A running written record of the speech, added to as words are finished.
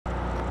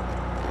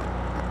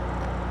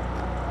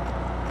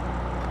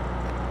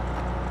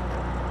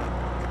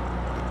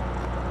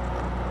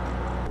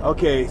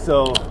Okay,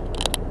 so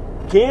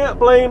can't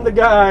blame the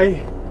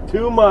guy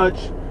too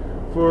much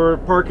for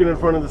parking in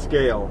front of the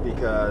scale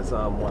because,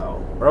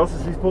 well, or else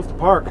is he supposed to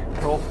park?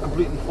 It's all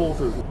completely full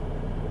through.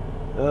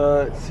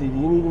 Let's see, do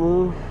you need to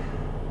move?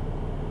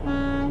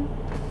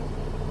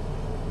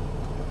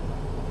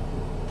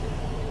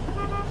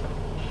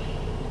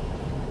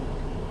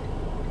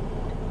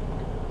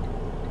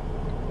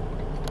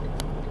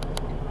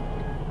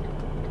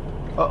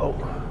 Uh-oh.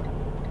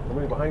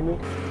 Somebody behind me?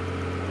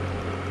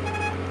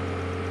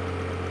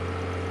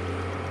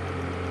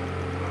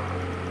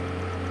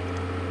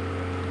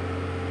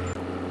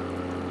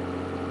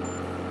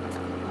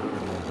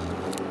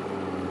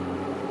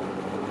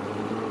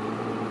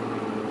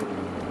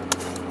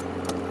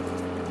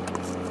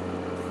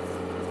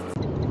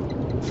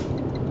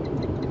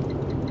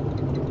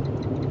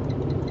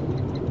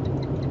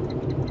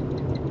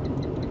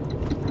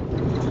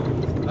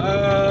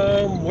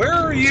 Where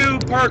are you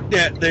parked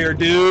at there,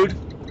 dude?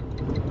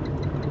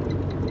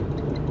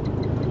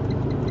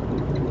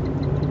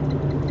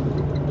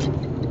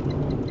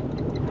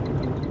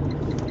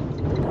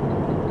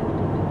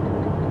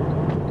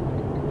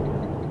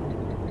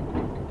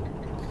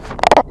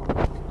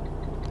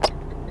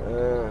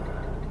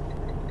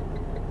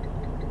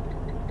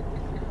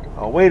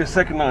 I'll wait a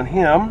second on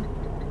him.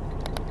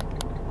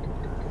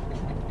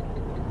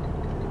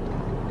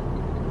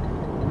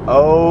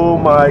 Oh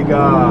my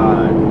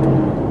God.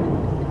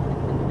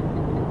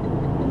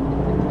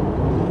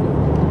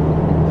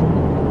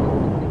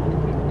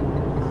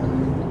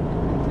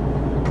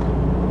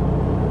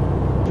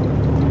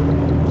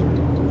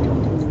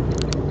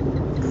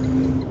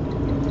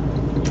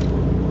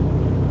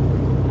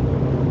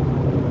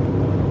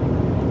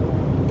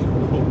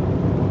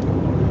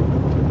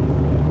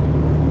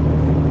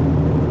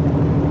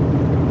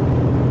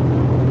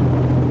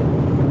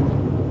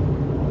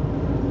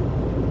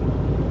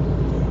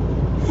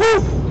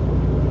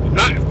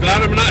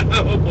 Glad I'm not.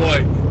 Oh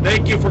boy.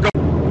 Thank you for going.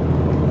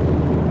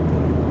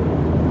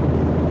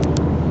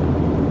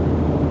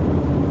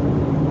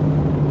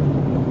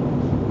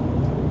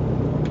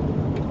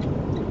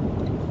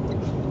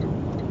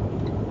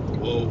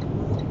 Whoa.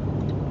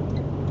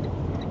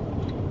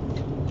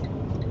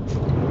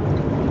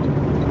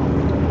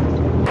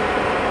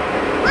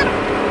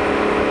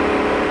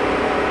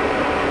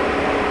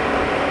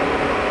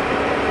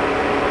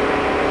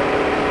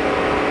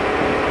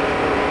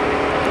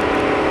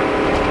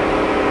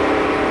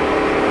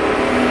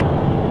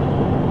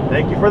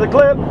 Thank you for the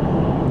clip.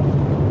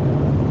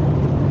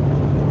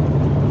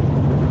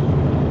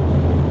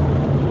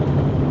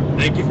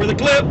 Thank you for the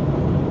clip.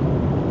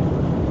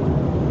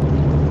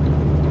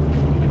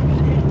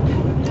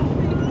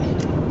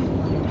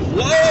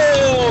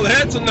 Whoa,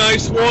 that's a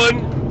nice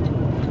one.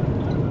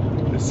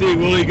 Let's see,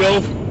 will he go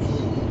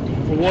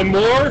for one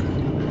more?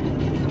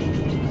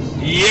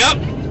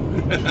 Yep.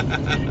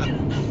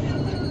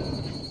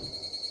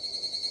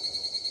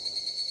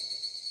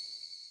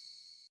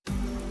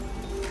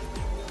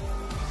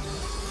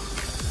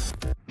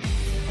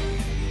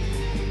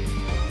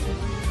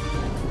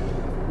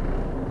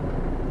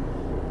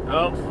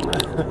 Oh,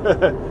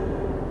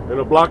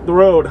 it'll block the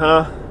road,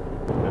 huh?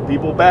 And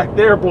people back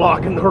there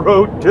blocking the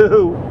road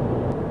too.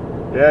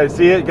 Yeah, you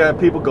see it? Got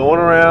people going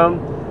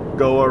around,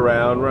 go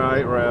around,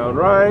 right round,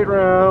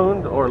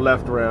 or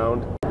left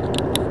round.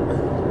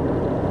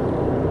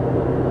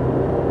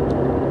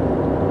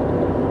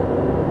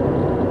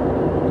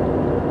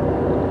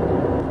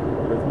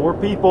 There's more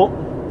people.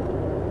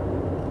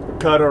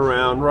 Cut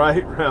around,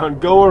 right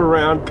round, go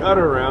around, cut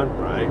around,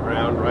 right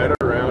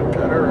around,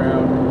 cut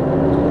around.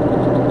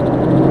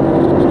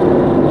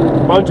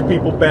 Bunch of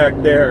people back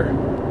there.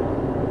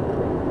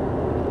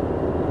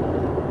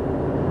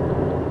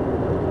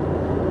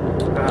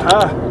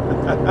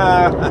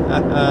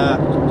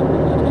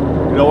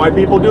 You know why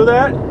people do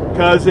that?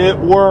 Because it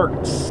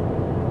works.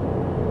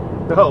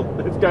 Oh,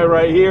 this guy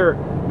right here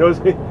knows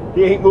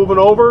he ain't moving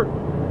over.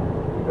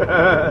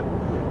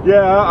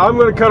 Yeah, I'm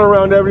going to cut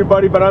around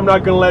everybody, but I'm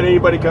not going to let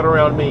anybody cut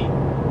around me.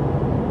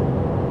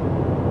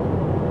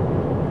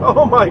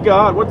 Oh my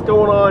God, what's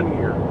going on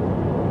here?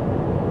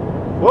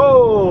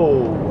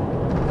 Whoa!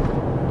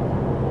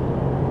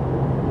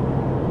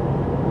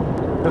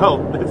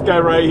 Oh, this guy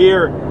right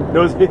here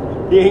knows he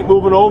ain't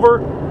moving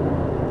over.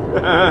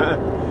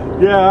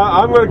 Yeah,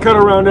 I'm going to cut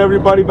around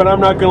everybody, but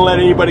I'm not going to let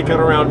anybody cut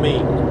around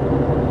me.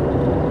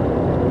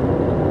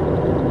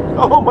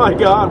 Oh my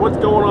God, what's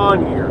going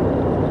on here?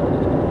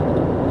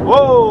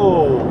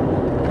 Whoa!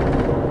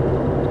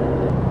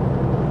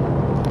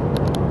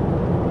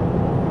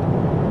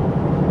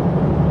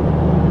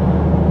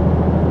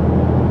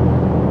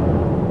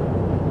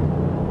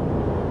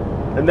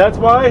 And that's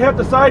why I have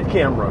the side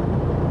camera.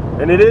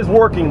 And it is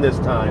working this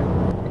time.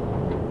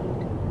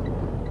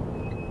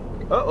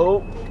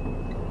 Uh-oh.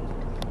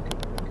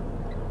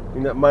 I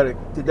think that might have,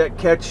 did that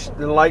catch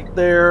the light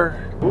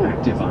there? Ooh.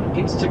 Active on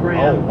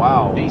Instagram, oh,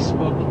 wow.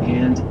 Facebook,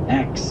 and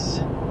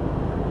X.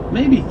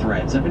 Maybe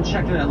Threads. I've been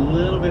checking it a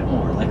little bit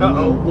more. Like a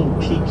little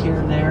peek here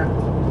and there.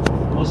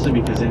 Mostly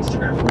because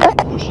Instagram really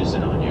pushes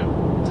it on you.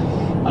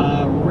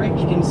 Rick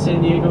in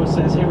San Diego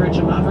says, hey Rich,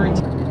 I'm not very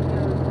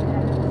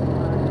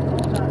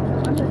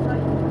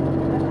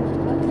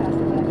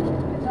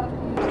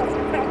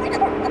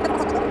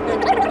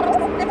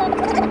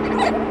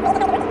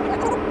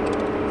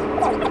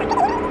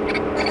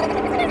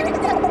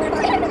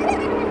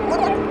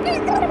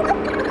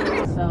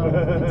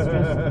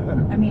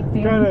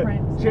kind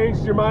of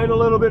changed your mind a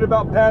little bit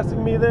about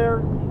passing me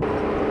there?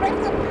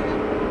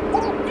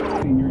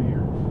 in your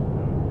ear.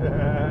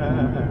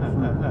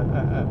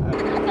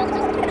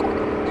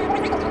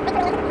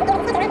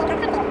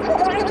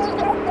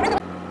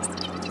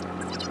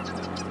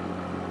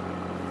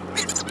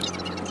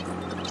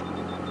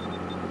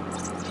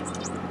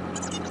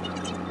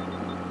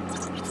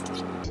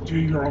 Do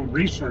your own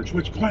research,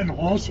 which Glenn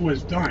also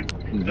has done.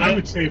 I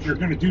would say if you're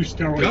going to do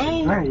steroids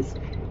and growth,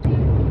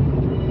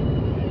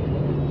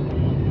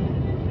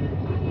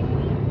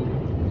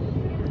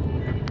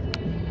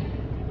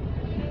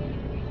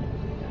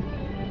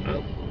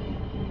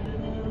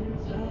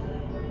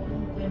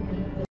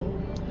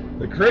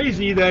 the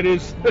crazy that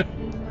is.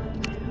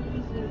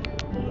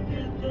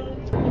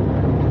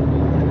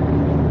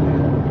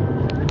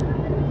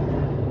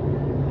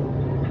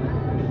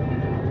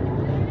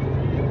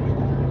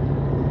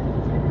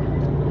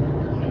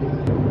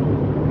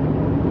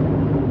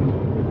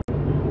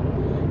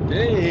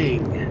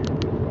 Dang.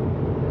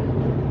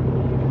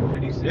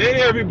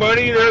 Hey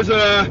everybody, there's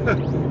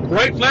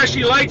bright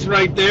flashy lights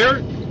right there.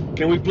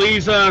 Can we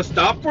please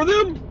stop for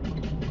them?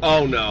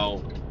 Oh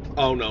no.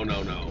 Oh no,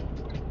 no, no.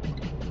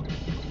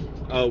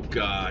 Oh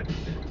God.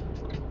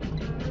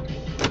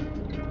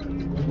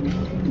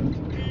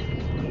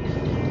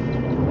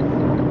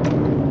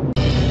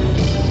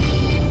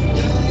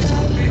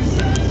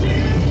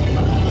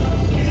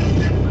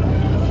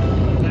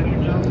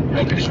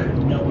 Okay, sure.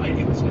 No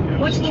idea what's going on.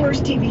 What's the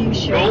worst TV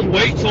show? Don't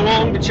wait so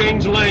long to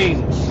change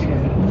lanes.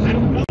 I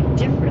don't know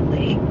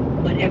differently,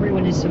 but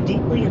everyone is so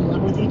deeply in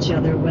love with each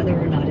other, whether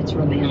or not it's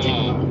romantic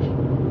love.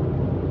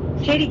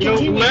 Katie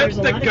continues, let there's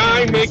a the lot guy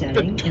of make setting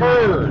the in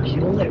turn.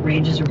 molecule that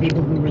ranges from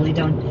people who really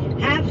don't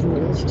have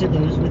rules to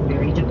those with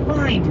very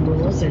defined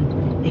rules,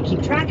 and they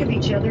keep track of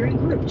each other in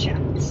group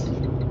chats.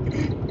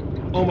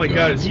 Oh my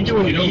God, is he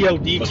doing an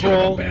ELD Must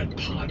crawl? be a bad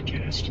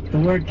podcast. The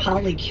word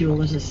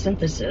polycule is a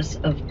synthesis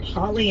of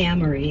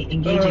polyamory,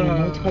 engaging in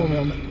multiple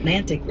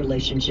romantic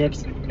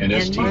relationships, And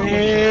STD.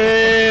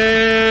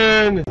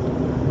 And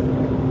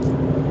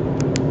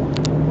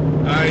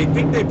I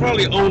think they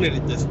probably own it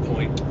at this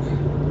point.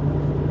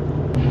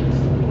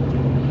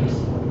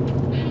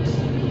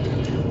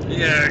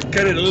 Yeah,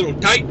 cut it a little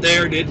tight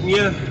there, didn't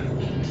you?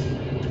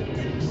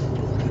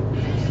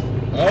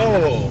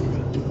 Oh.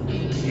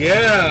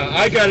 Yeah,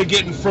 I got to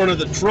get in front of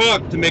the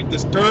truck to make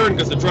this turn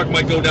because the truck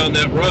might go down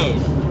that road.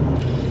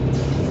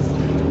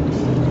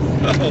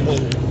 Oh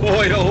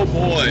boy, oh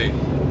boy.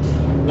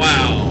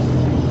 Wow.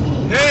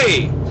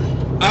 Hey,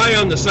 eye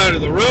on the side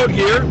of the road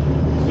here.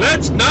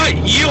 Let's not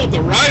yield the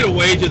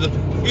right-of-way to the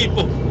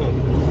people.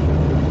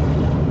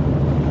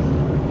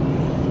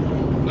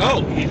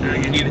 Oh, you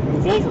need to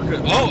move over.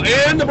 Oh,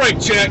 and the brake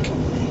check.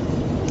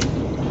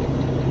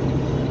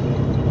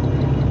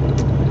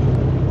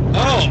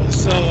 Oh,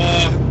 so,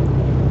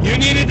 you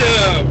needed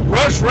to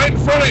rush right in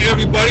front of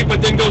everybody,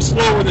 but then go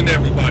slower than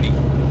everybody.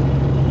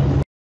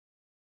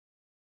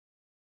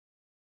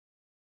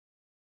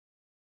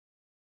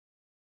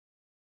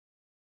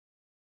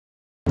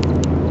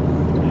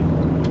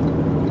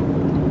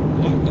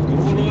 What's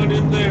going on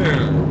in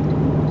there?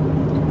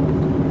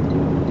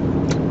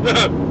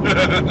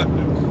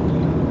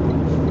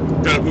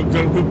 Gotta poop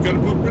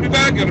pretty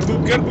bad, gotta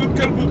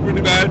poop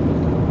pretty bad.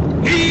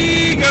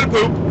 He gotta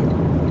poop.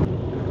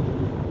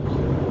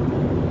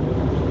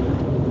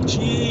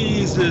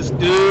 Jesus,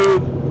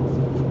 dude.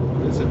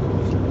 This is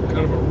kind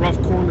of a rough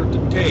corner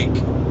to take.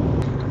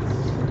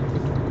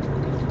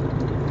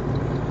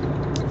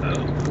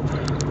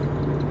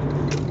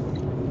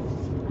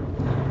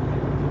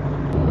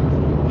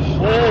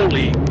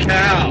 Holy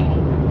cow.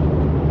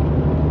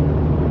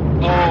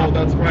 Oh,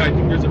 that's right. I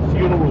think there's a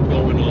funeral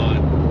going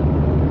on.